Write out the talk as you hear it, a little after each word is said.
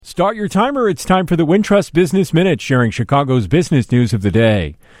Start your timer. It's time for the Wintrust Business Minute, sharing Chicago's business news of the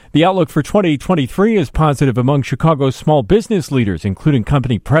day. The outlook for 2023 is positive among Chicago's small business leaders, including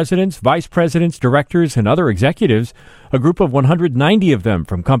company presidents, vice presidents, directors, and other executives. A group of 190 of them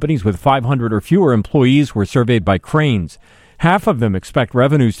from companies with 500 or fewer employees were surveyed by Crain's. Half of them expect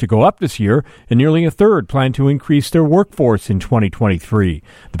revenues to go up this year, and nearly a third plan to increase their workforce in 2023.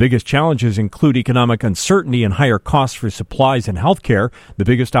 The biggest challenges include economic uncertainty and higher costs for supplies and healthcare. The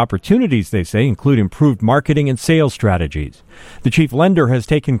biggest opportunities, they say, include improved marketing and sales strategies. The chief lender has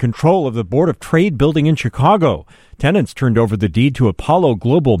taken control of the Board of Trade building in Chicago. Tenants turned over the deed to Apollo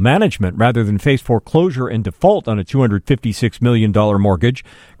Global Management rather than face foreclosure and default on a $256 million mortgage.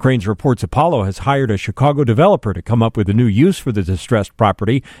 Crain's reports Apollo has hired a Chicago developer to come up with a new use for the distressed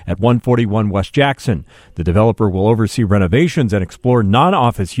property at 141 West Jackson. The developer will oversee renovations and explore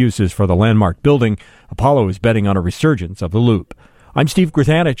non-office uses for the landmark building. Apollo is betting on a resurgence of the Loop. I'm Steve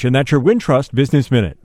Grzanich, and that's your Wintrust Business Minute.